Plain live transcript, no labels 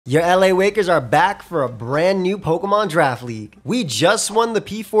Your LA Wakers are back for a brand new Pokemon Draft League. We just won the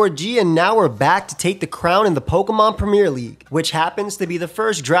P4G and now we're back to take the crown in the Pokemon Premier League, which happens to be the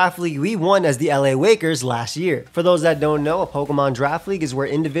first draft league we won as the LA Wakers last year. For those that don't know, a Pokemon Draft League is where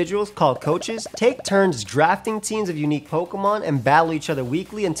individuals, called coaches, take turns drafting teams of unique Pokemon and battle each other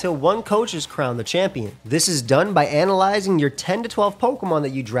weekly until one coach is crowned the champion. This is done by analyzing your 10 to 12 Pokemon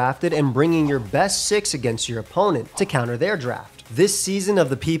that you drafted and bringing your best 6 against your opponent to counter their draft. This season of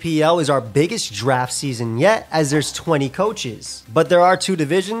the PPL is our biggest draft season yet, as there's 20 coaches. But there are 2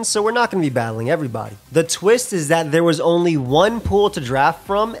 divisions, so we're not going to be battling everybody. The twist is that there was only one pool to draft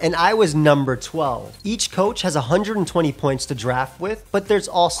from, and I was number 12. Each coach has 120 points to draft with, but there's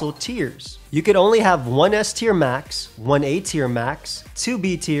also tiers. You could only have 1 S tier max, 1 A tier max, 2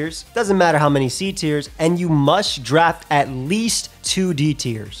 B tiers, doesn't matter how many C tiers, and you must draft at least 2 D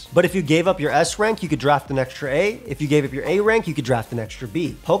tiers. But if you gave up your S rank, you could draft an extra A. If you gave up your A rank, you could draft an extra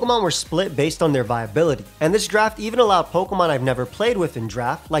B. Pokemon were split based on their viability, and this draft even allowed Pokemon I've never played with in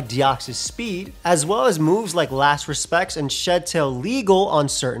draft, like Deoxys Speed, as well as moves like Last Respects and Shed Tail legal on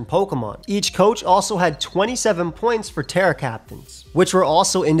certain Pokemon. Each coach also had 27 points for Terra Captains, which were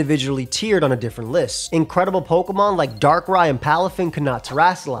also individually tiered on a different list. Incredible Pokemon like Darkrai and Palafin could not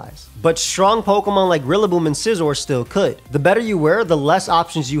terastallize, but strong Pokemon like Rillaboom and Scizor still could. The better you were, the less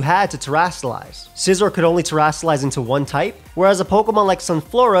options you had to terastallize. Scizor could only terastallize into one type, whereas a Pokemon like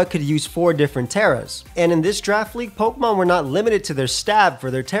Sunflora could use 4 different Terras. And in this draft league, Pokemon were not limited to their stab for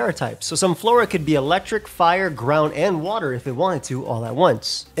their Terra types, so Sunflora could be electric, fire, ground, and water if it wanted to all at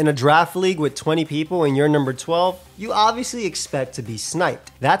once. In a draft league with 20 people and you're number 12, you obviously expect to be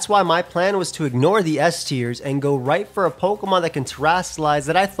sniped. That's why my plan was to ignore the S tiers and go right for a Pokemon that can terastallize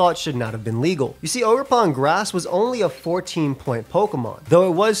that I thought should not have been legal. You see, Ogerpon Grass was only a 14-point Pokemon, though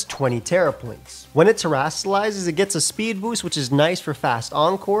it was 20 Terra points. When it terastallizes, it gets a speed boost, which is nice for fast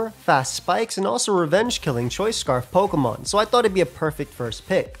Encore, fast Spikes, and also revenge killing Choice Scarf Pokemon, so I thought it'd be a perfect first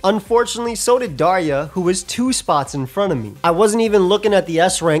pick. Unfortunately, so did Darya, who was 2 spots in front of me. I wasn't even looking at the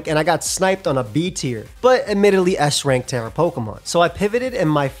S rank and I got sniped on a B tier, but admittedly S rank Terra Pokemon. So I pivoted and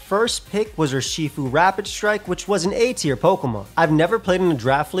my first pick was Urshifu Rapid Strike, which was an A tier Pokemon. I've never played in a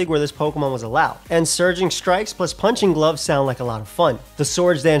draft league where this Pokemon was allowed, and Surging Strikes plus Punching Gloves sound like a lot of fun. The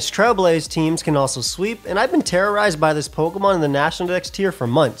Swords Dance Trailblaze teams can also sweep, and I've been terrorized by this Pokemon in the National Dex tier for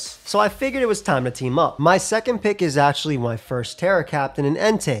months, so I figured it was time to team up. My second pick is actually my first Terra Captain in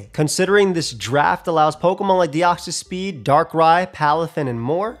Entei. Considering this draft allows Pokemon like Deoxys Speed, Darkrai, Palafin, and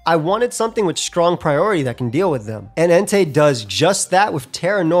more, I wanted something with strong priority that can deal with them. And Entei does just that with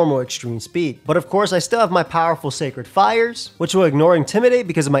Terra Normal Extreme Speed. But of course, I still have my powerful Sacred Fires, which will ignore Intimidate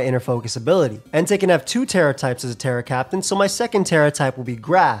because of my Inner Focus ability. Entei can have 2 Terra types as a Terra Captain, so my second Terra type will be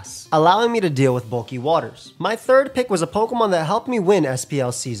Grass, allowing me to deal with bulky waters. My third pick was a Pokemon that helped me win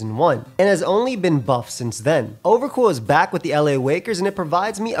SPL Season 1, and has only been buffed since then. Overcool is back with the LA Wakers, and it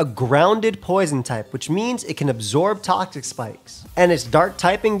provides me a grounded Poison type, which means it can absorb Toxic Spikes. And its Dark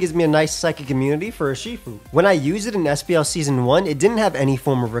typing gives me a nice Psychic immunity for Urshifu. When I used it in SPL Season 1, it didn't have any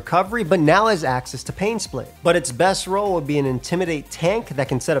form of recovery, but now has access to Pain Split. But its best role would be an Intimidate tank that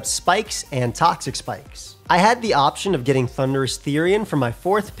can set up Spikes and Toxic Spikes. I had the option of getting Thundurus Therian for my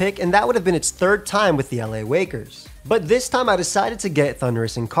 4th pick, and that would have been its 3rd time with the LA Wakers. But this time I decided to get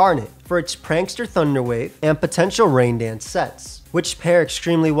Thundurus Incarnate for its Prankster Thunder Wave and potential Rain Dance sets, which pair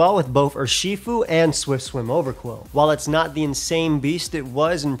extremely well with both Urshifu and Swift Swim Overqwil. While it's not the insane beast it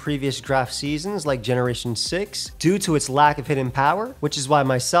was in previous draft seasons like Generation 6, due to its lack of hidden power, which is why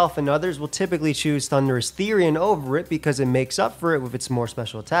myself and others will typically choose Thundurus Therian over it because it makes up for it with its more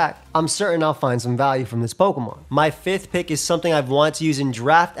special attack, I'm certain I'll find some value from this Pokemon. My 5th pick is something I've wanted to use in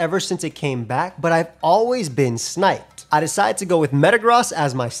draft ever since it came back, but I've always been sniped. I decided to go with Metagross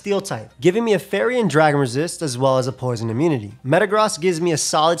as my Steel type, giving me a Fairy and Dragon Resist as well as a Poison immunity. Metagross gives me a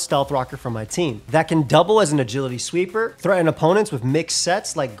solid Stealth Rocker for my team that can double as an Agility Sweeper, threaten opponents with mixed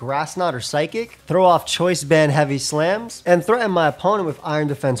sets like Grass Knot or Psychic, throw off Choice Band Heavy Slams, and threaten my opponent with Iron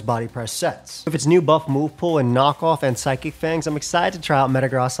Defense Body Press sets. With its new buff move pool and knockoff and Psychic Fangs, I'm excited to try out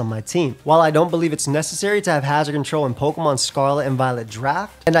Metagross on my team. While I don't believe it's necessary to have Hazard Control in Pokemon Scarlet and Violet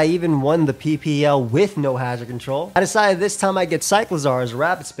draft, and I even won the PPL with no Hazard Control, I decided this time I'd get Cyclizar as a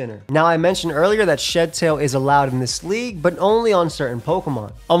Rapid Spinner. Now, I mentioned earlier that Shed Tail is allowed in this league, but only on certain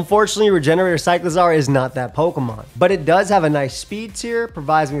Pokemon. Unfortunately, Regenerator Cyclizar is not that Pokemon, but it does have a nice speed tier,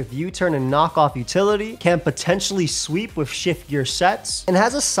 provides me with U-turn and knockoff utility, can potentially sweep with Shift Gear sets, and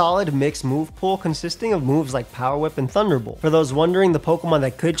has a solid mixed move pool consisting of moves like Power Whip and Thunderbolt. For those wondering, the Pokemon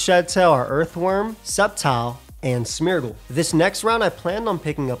that could Shed Tail are Earthworm, Sceptile, and Smeargle. This next round I planned on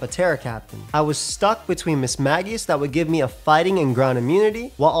picking up a Terra Captain. I was stuck between Miss Magius that would give me a fighting and ground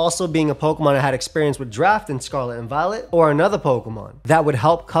immunity, while also being a Pokemon I had experience with draft in Scarlet and Violet, or another Pokemon that would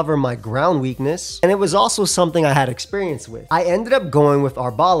help cover my ground weakness, and it was also something I had experience with. I ended up going with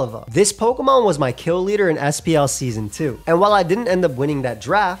Arboliva. This Pokemon was my kill leader in SPL Season 2, and while I didn't end up winning that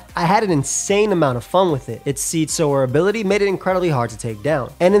draft, I had an insane amount of fun with it. Its Seed Sower ability made it incredibly hard to take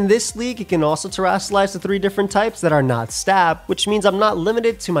down. And in this league, it can also terrestrialize the 3 different types that are not stab, which means I'm not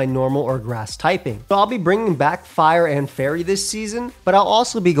limited to my normal or grass typing. So I'll be bringing back Fire and Fairy this season, but I'll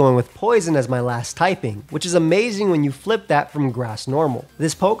also be going with Poison as my last typing, which is amazing when you flip that from grass normal.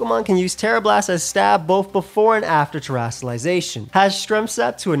 This Pokemon can use Terra Blast as stab both before and after terrestrialization, has Strength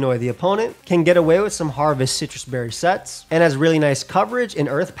Set to annoy the opponent, can get away with some Harvest Citrus Berry sets, and has really nice coverage in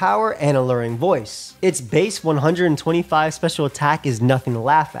Earth Power and Alluring Voice. Its base 125 special attack is nothing to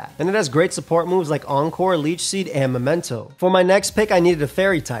laugh at, and it has great support moves like Encore, Leech Seed, and Memento. For my next pick, I needed a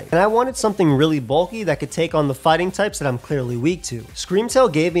Fairy type, and I wanted something really bulky that could take on the fighting types that I'm clearly weak to.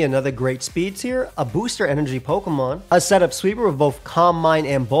 Screamtail gave me another great speed tier, a booster energy Pokemon, a setup sweeper with both Calm Mind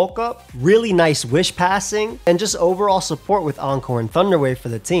and Bulk Up, really nice wish passing, and just overall support with Encore and Thunder Wave for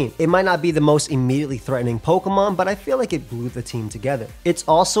the team. It might not be the most immediately threatening Pokemon, but I feel like it glued the team together. It's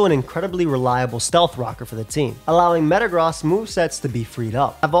also an incredibly reliable stealth rocker for the team, allowing Metagross movesets to be freed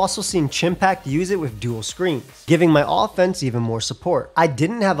up. I've also seen Chimpact use it with dual screens, giving my offense even more support. I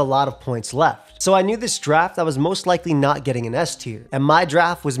didn't have a lot of points left, so I knew this draft I was most likely not getting an S tier, and my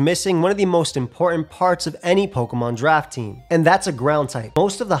draft was missing one of the most important parts of any Pokemon draft team, and that's a ground type.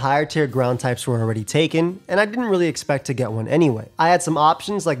 Most of the higher tier ground types were already taken, and I didn't really expect to get one anyway. I had some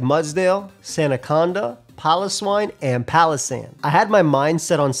options like Mudsdale, Sandaconda, Piloswine, and Palossand. I had my mind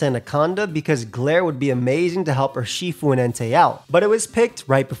set on Sandaconda because Glare would be amazing to help Urshifu and Entei out, but it was picked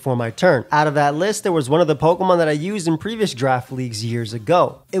right before my turn. Out of that list, there was one of the Pokemon that I used in previous draft leagues years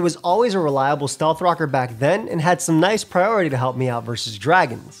ago. It was always a reliable stealth rocker back then and had some nice priority to help me out versus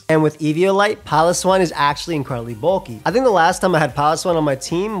dragons. And with Eviolite, Piloswine is actually incredibly bulky. I think the last time I had Piloswine on my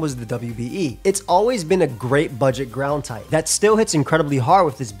team was the WBE. It's always been a great budget ground type that still hits incredibly hard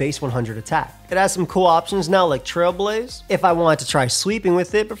with its base 100 attack. It has some cool options now like Trailblaze if I wanted to try sweeping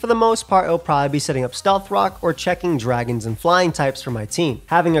with it, but for the most part it'll probably be setting up Stealth Rock or checking dragons and flying types for my team.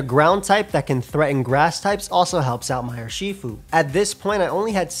 Having a ground type that can threaten grass types also helps out my Urshifu. At this point I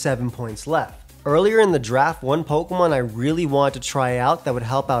only had 7 points left. Earlier in the draft, one Pokemon I really wanted to try out that would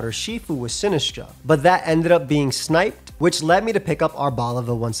help out Urshifu was Sinistcha, but that ended up being sniped, which led me to pick up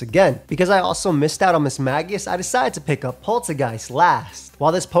Arboliva once again. Because I also missed out on Miss Magius, I decided to pick up Poltergeist last.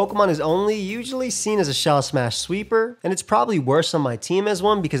 While this Pokemon is only usually seen as a Shell Smash sweeper, and it's probably worse on my team as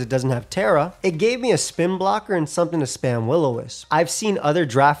one because it doesn't have Terra, it gave me a spin blocker and something to spam Will-O-Wisp. I've seen other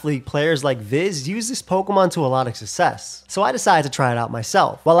Draft League players like Viz use this Pokemon to a lot of success, so I decided to try it out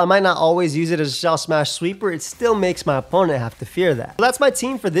myself. While I might not always use it as a Shell Smash sweeper, it still makes my opponent have to fear that. So that's my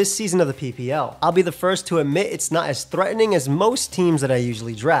team for this season of the PPL. I'll be the first to admit it's not as threatening as most teams that I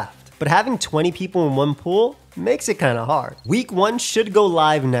usually draft, but having 20 people in one pool makes it kinda hard. Week 1 should go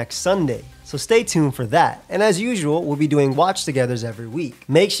live next Sunday, so stay tuned for that. And as usual, we'll be doing watch togethers every week.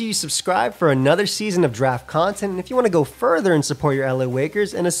 Make sure you subscribe for another season of draft content, and if you want to go further and support your LA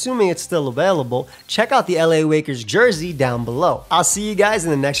Wakers, and assuming it's still available, check out the LA Wakers jersey down below. I'll see you guys in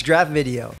the next draft video.